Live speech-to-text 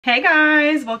Hey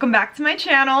guys, welcome back to my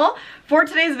channel. For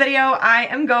today's video, I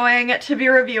am going to be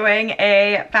reviewing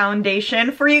a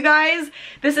foundation for you guys.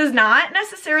 This is not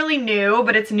necessarily new,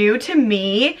 but it's new to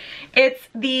me. It's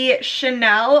the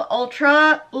Chanel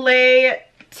TEINT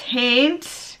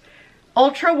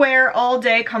Ultrawear All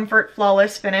Day Comfort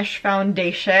Flawless Finish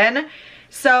Foundation.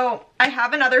 So I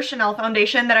have another Chanel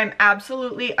foundation that I'm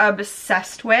absolutely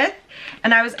obsessed with,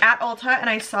 and I was at Ulta and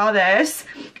I saw this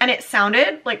and it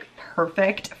sounded like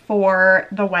perfect for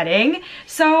the wedding.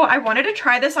 So I wanted to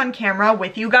try this on camera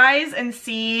with you guys and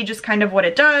see just kind of what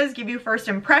it does, give you first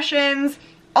impressions,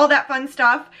 all that fun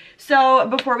stuff. So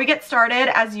before we get started,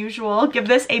 as usual, give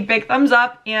this a big thumbs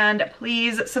up and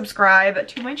please subscribe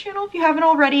to my channel if you haven't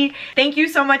already. Thank you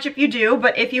so much if you do,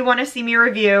 but if you want to see me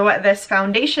review this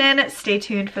foundation, stay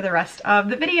tuned for the rest of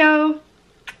the video.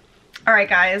 Alright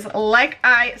guys, like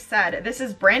I said, this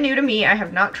is brand new to me. I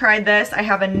have not tried this. I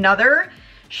have another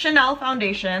Chanel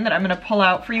foundation that I'm going to pull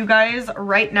out for you guys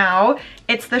right now.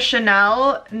 It's the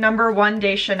Chanel No. 1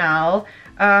 Day Chanel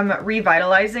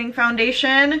Revitalizing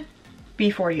Foundation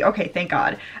B40. Okay, thank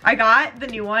God. I got the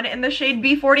new one in the shade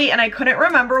B40 and I couldn't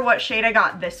remember what shade I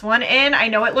got this one in. I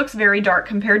know it looks very dark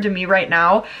compared to me right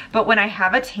now, but when I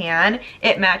have a tan,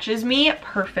 it matches me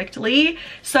perfectly.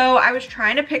 So I was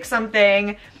trying to pick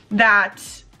something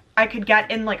that I could get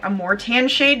in like a more tan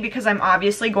shade because I'm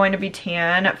obviously going to be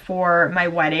tan for my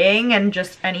wedding and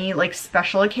just any like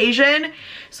special occasion.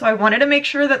 So I wanted to make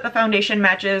sure that the foundation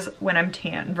matches when I'm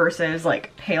tan versus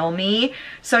like pale me.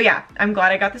 So yeah, I'm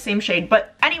glad I got the same shade.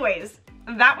 But anyways,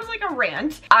 that was like a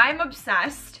rant. I'm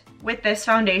obsessed with this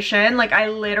foundation. Like I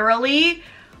literally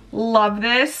love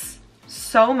this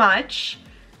so much.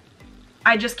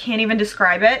 I just can't even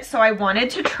describe it. So I wanted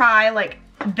to try like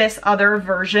this other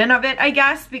version of it, I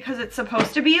guess, because it's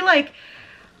supposed to be like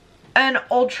an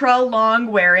ultra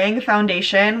long wearing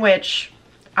foundation, which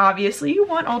obviously you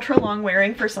want ultra long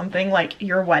wearing for something like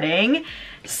your wedding.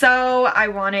 So I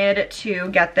wanted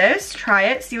to get this, try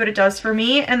it, see what it does for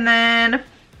me, and then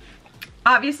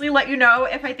obviously let you know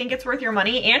if I think it's worth your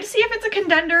money and see if it's a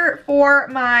contender for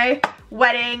my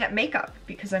wedding makeup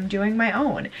because I'm doing my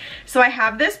own. So I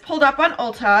have this pulled up on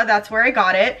Ulta. That's where I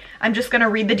got it. I'm just gonna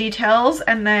read the details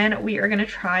and then we are gonna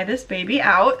try this baby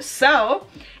out. So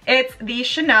it's the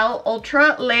Chanel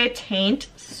Ultra Le Teint.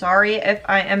 Sorry if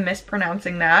I am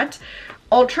mispronouncing that.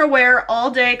 Ultrawear All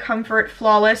Day Comfort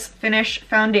Flawless Finish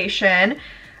Foundation.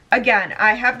 Again,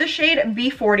 I have the shade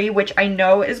B40, which I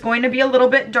know is going to be a little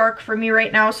bit dark for me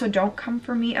right now, so don't come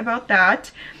for me about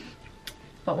that.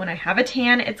 But when I have a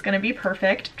tan, it's gonna be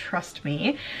perfect, trust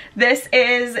me. This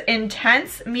is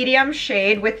intense medium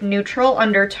shade with neutral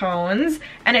undertones,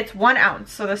 and it's 1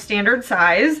 ounce, so the standard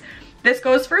size. This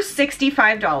goes for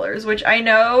 $65, which I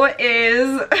know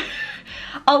is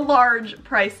a large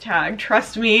price tag.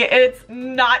 Trust me, it's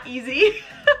not easy.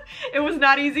 It was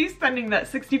not easy spending that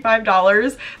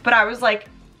 $65, but I was like,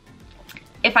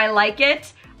 if I like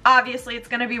it, obviously it's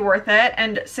gonna be worth it.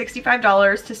 And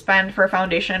 $65 to spend for a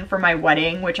foundation for my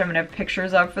wedding, which I'm gonna have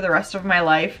pictures of for the rest of my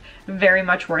life, very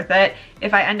much worth it.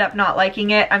 If I end up not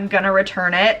liking it, I'm gonna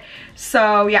return it.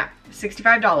 So yeah,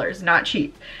 $65, not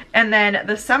cheap. And then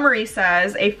the summary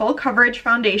says, a full coverage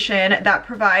foundation that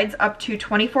provides up to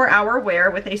 24-hour wear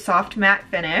with a soft matte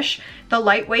finish. The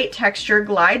lightweight texture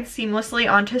glides seamlessly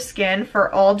onto skin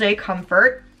for all-day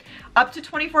comfort. Up to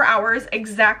 24 hours,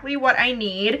 exactly what I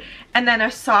need. And then a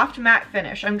soft matte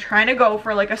finish. I'm trying to go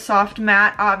for like a soft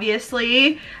matte,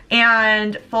 obviously,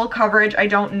 and full coverage I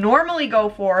don't normally go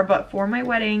for, but for my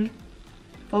wedding,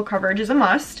 full coverage is a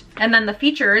must. And then the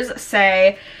features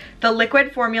say, the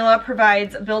liquid formula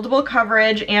provides buildable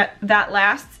coverage that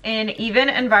lasts in even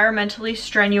environmentally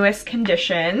strenuous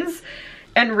conditions.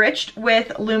 Enriched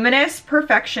with luminous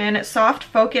perfection soft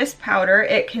focus powder,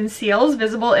 it conceals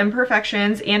visible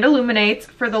imperfections and illuminates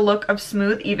for the look of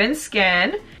smooth, even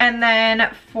skin. And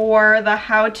then for the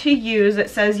how to use,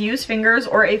 it says use fingers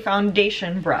or a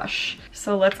foundation brush.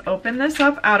 So let's open this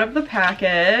up out of the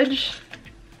package.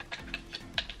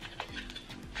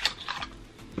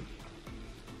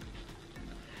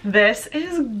 This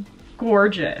is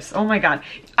gorgeous. Oh my God.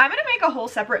 I'm gonna make a whole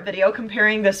separate video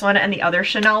comparing this one and the other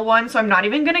Chanel one, so I'm not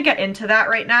even gonna get into that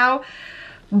right now.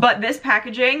 But this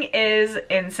packaging is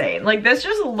insane. Like, this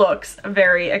just looks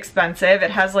very expensive.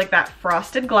 It has like that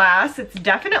frosted glass. It's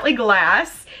definitely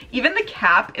glass. Even the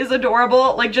cap is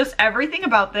adorable. Like, just everything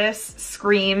about this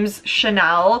screams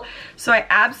Chanel. So I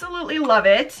absolutely love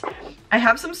it. I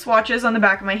have some swatches on the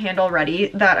back of my hand already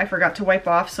that I forgot to wipe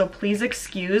off, so please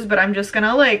excuse, but I'm just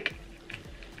gonna like,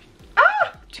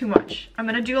 too much. I'm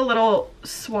gonna do a little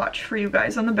swatch for you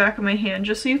guys on the back of my hand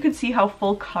just so you can see how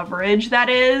full coverage that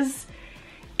is.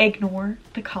 Ignore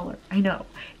the color, I know,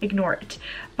 ignore it.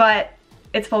 But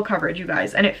it's full coverage, you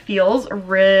guys, and it feels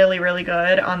really, really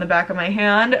good on the back of my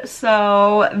hand.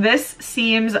 So this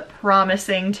seems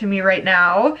promising to me right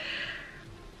now.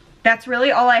 That's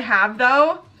really all I have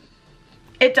though.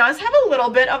 It does have a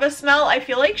little bit of a smell. I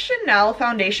feel like Chanel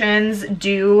foundations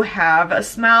do have a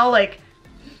smell. Like,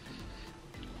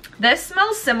 this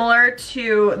smells similar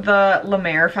to the La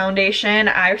Mer foundation.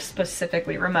 I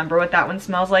specifically remember what that one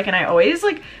smells like, and I always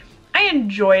I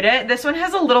enjoyed it. This one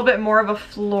has a little bit more of a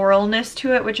floralness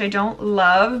to it, which I don't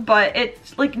love, but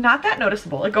it's like not that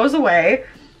noticeable. It goes away.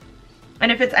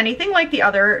 And if it's anything like the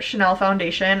other Chanel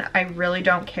foundation, I really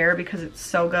don't care because it's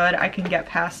so good. I can get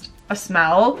past a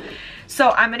smell.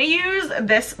 So I'm gonna use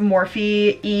this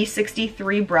Morphe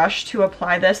E63 brush to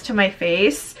apply this to my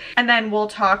face, and then we'll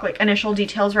talk like initial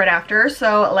details right after.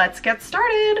 So let's get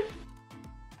started.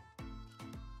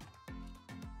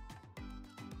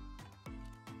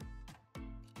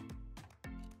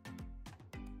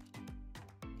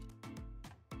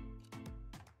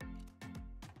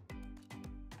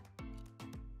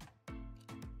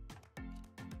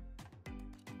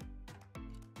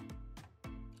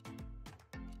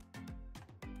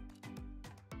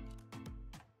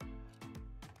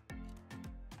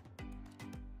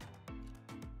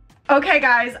 Okay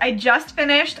guys, I just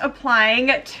finished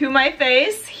applying to my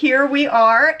face. Here we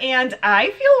are, and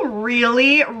I feel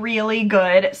really, really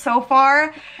good so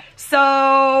far.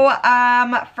 So,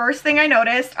 first thing I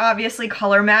noticed, obviously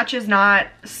color match is not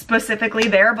specifically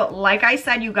there, but like I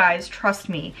said, you guys, trust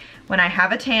me, when I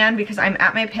have a tan, because I'm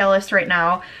at my palest right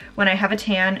now, when I have a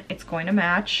tan, it's going to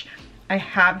match. I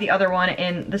have the other one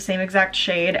in the same exact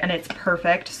shade and it's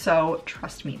perfect, so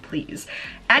trust me, please.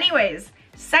 Anyways,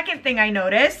 second thing I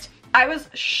noticed, I was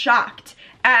shocked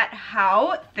at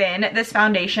how thin this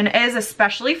foundation is,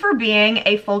 especially for being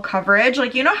a full coverage.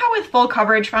 Like, you know how with full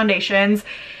coverage foundations,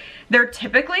 they're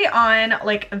typically on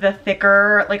like the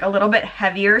thicker, like a little bit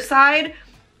heavier side.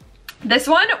 This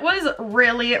one was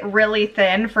really, really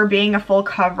thin for being a full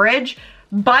coverage,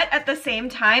 but at the same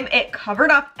time, it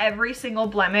covered up every single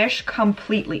blemish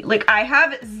completely. Like, I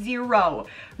have zero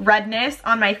redness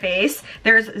on my face.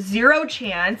 There's zero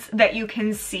chance that you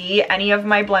can see any of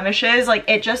my blemishes. Like,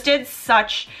 it just did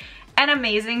such an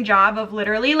amazing job of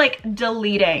literally like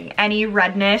deleting any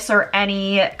redness or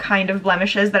any kind of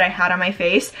blemishes that I had on my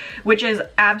face, which is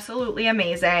absolutely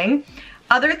amazing.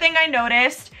 Other thing I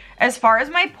noticed, as far as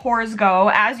my pores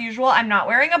go, as usual, I'm not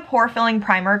wearing a pore filling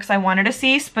primer because I wanted to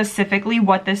see specifically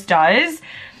what this does.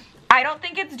 I don't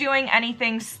think it's doing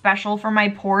anything special for my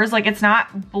pores. Like, it's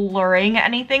not blurring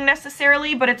anything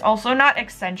necessarily, but it's also not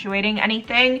accentuating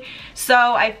anything. So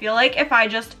I feel like if I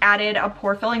just added a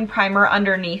pore filling primer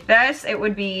underneath this, it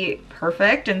would be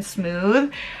perfect and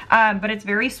smooth. But it's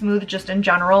very smooth just in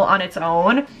general on its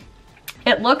own.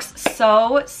 It looks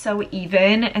so, so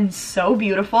even and so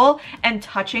beautiful, and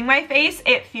touching my face,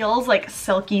 it feels like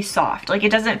silky soft. Like,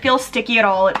 it doesn't feel sticky at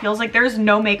all. It feels like there's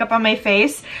no makeup on my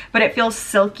face, but it feels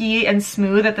silky and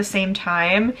smooth at the same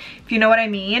time, if you know what I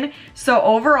mean. So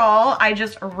overall, I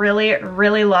just really,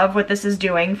 really love what this is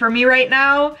doing for me right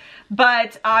now.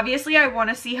 But obviously I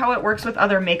want to see how it works with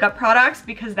other makeup products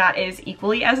because that is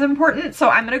equally as important. So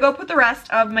I'm going to go put the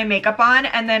rest of my makeup on,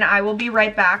 and then I will be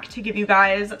right back to give you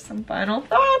guys some final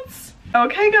thoughts.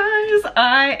 Okay guys,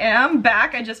 I am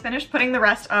back. I just finished putting the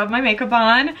rest of my makeup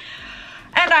on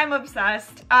and I'm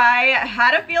obsessed. I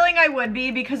had a feeling I would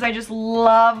be because I just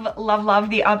love, love, love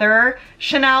the other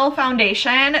Chanel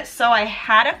foundation. So I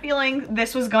had a feeling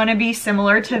this was going to be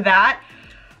similar to that.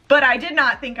 But I did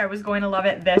not think I was going to love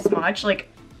it this much. Like,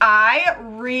 I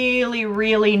really,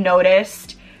 really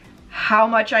noticed how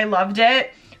much I loved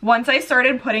it once I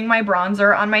started putting my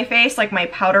bronzer on my face, like my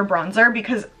powder bronzer,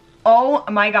 because oh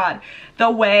my god,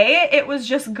 the way it was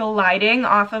just gliding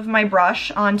off of my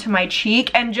brush onto my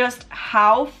cheek and just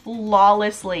how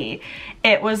flawlessly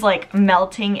it was like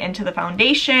melting into the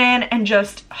foundation and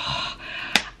just... Oh,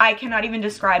 I cannot even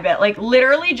describe it. Like,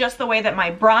 literally just the way that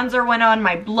my bronzer went on,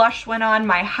 my blush went on,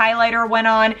 my highlighter went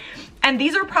on. And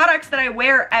these are products that I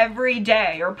wear every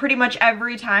day or pretty much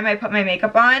every time I put my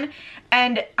makeup on.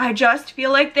 And I just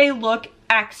feel like they look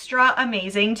extra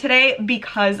amazing today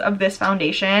because of this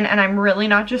foundation. And I'm really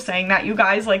not just saying that, you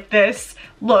guys. Like, this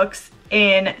looks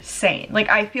insane. Like,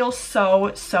 I feel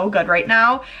so, so good right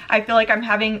now. I feel like I'm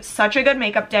having such a good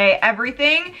makeup day.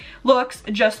 Everything looks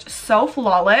just so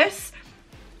flawless.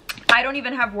 I don't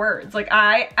even have words. Like,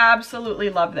 I absolutely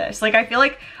love this. Like, I feel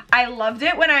like I loved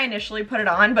it when I initially put it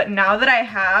on, but now that I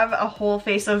have a whole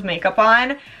face of makeup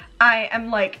on, I am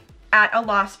like at a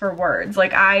loss for words.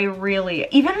 Like I really,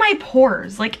 even my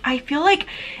pores, like I feel like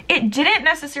it didn't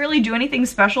necessarily do anything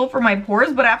special for my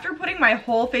pores, but after putting my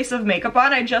whole face of makeup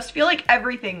on, I just feel like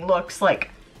everything looks like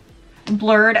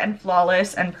blurred and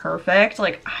flawless and perfect.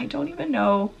 Like I don't even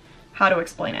know how to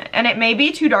explain it. And it may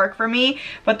be too dark for me,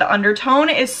 but the undertone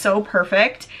is so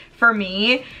perfect for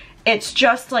me. It's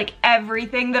just like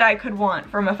everything that I could want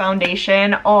from a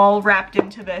foundation all wrapped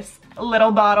into this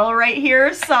little bottle right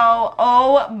here. So,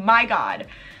 oh my God,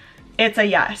 it's a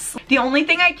yes. The only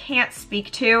thing I can't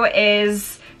speak to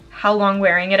is how long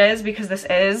wearing it is, because this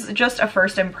is just a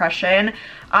first impression.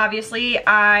 Obviously,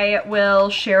 I will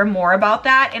share more about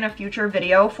that in a future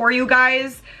video for you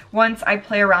guys once I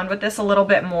play around with this a little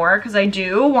bit more, because I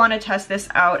do want to test this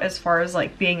out as far as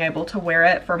like being able to wear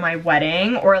it for my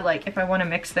wedding, or like if I want to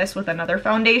mix this with another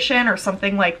foundation or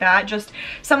something like that, just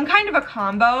some kind of a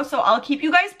combo. So I'll keep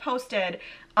you guys posted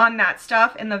on that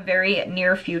stuff in the very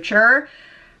near future.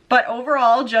 But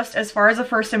overall, just as far as a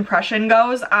first impression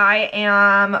goes, I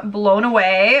am blown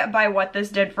away by what this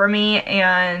did for me,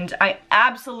 and I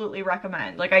absolutely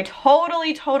recommend. Like, I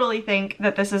totally think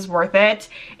that this is worth it.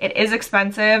 It is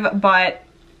expensive, but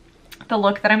the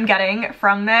look that I'm getting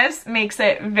from this makes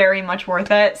it very much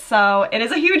worth it. So it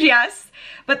is a huge yes.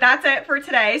 But that's it for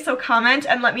today. So comment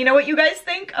and let me know what you guys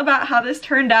think about how this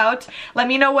turned out. Let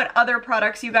me know what other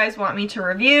products you guys want me to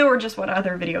review, or just what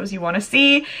other videos you want to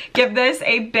see. Give this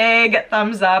a big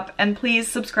thumbs up and please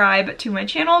subscribe to my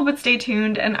channel, but stay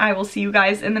tuned and I will see you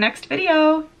guys in the next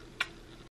video.